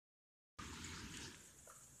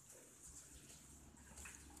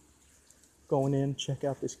going in, check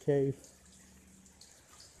out this cave.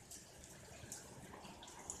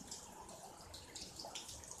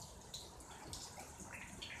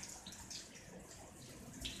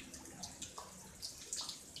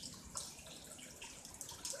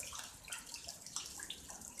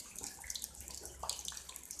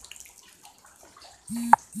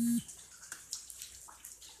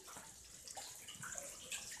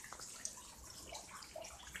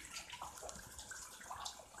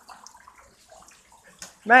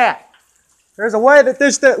 Matt, there's a way that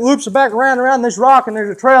this loops back around this rock, and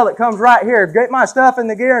there's a trail that comes right here. Get my stuff in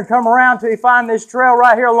the gear and come around till you find this trail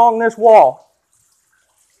right here along this wall.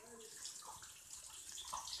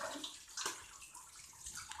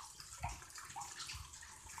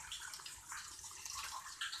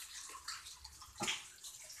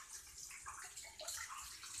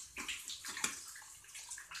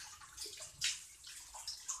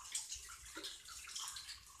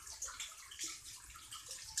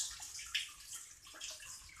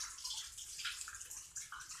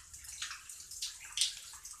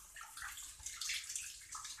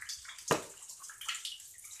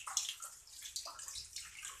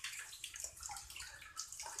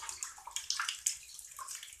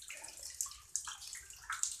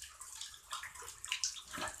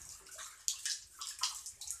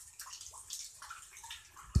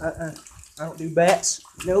 I don't do bats.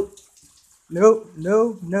 Nope. Nope.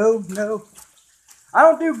 No. No. No. I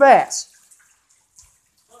don't do bats.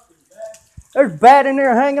 There's a bat in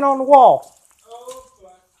there hanging on the wall.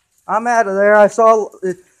 I'm out of there. I saw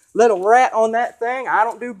a little rat on that thing. I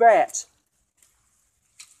don't do bats.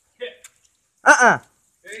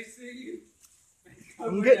 They see you.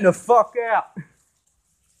 I'm getting the fuck out.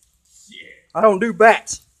 I don't do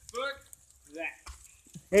bats. Fuck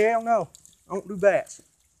that. Hell no. I don't do bats.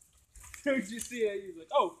 As soon as you see it, you're like,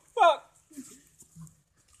 oh, fuck. You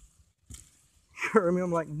heard me?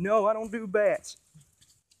 I'm like, no, I don't do bats.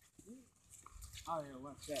 Oh, yeah,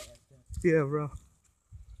 watch that right there. Yeah, bro.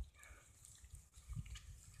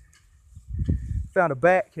 Found a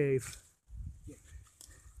bat cave.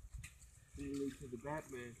 They lead to the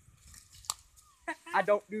Batman. I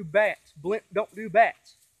don't do bats. Blimp don't do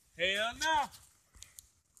bats. Hell no.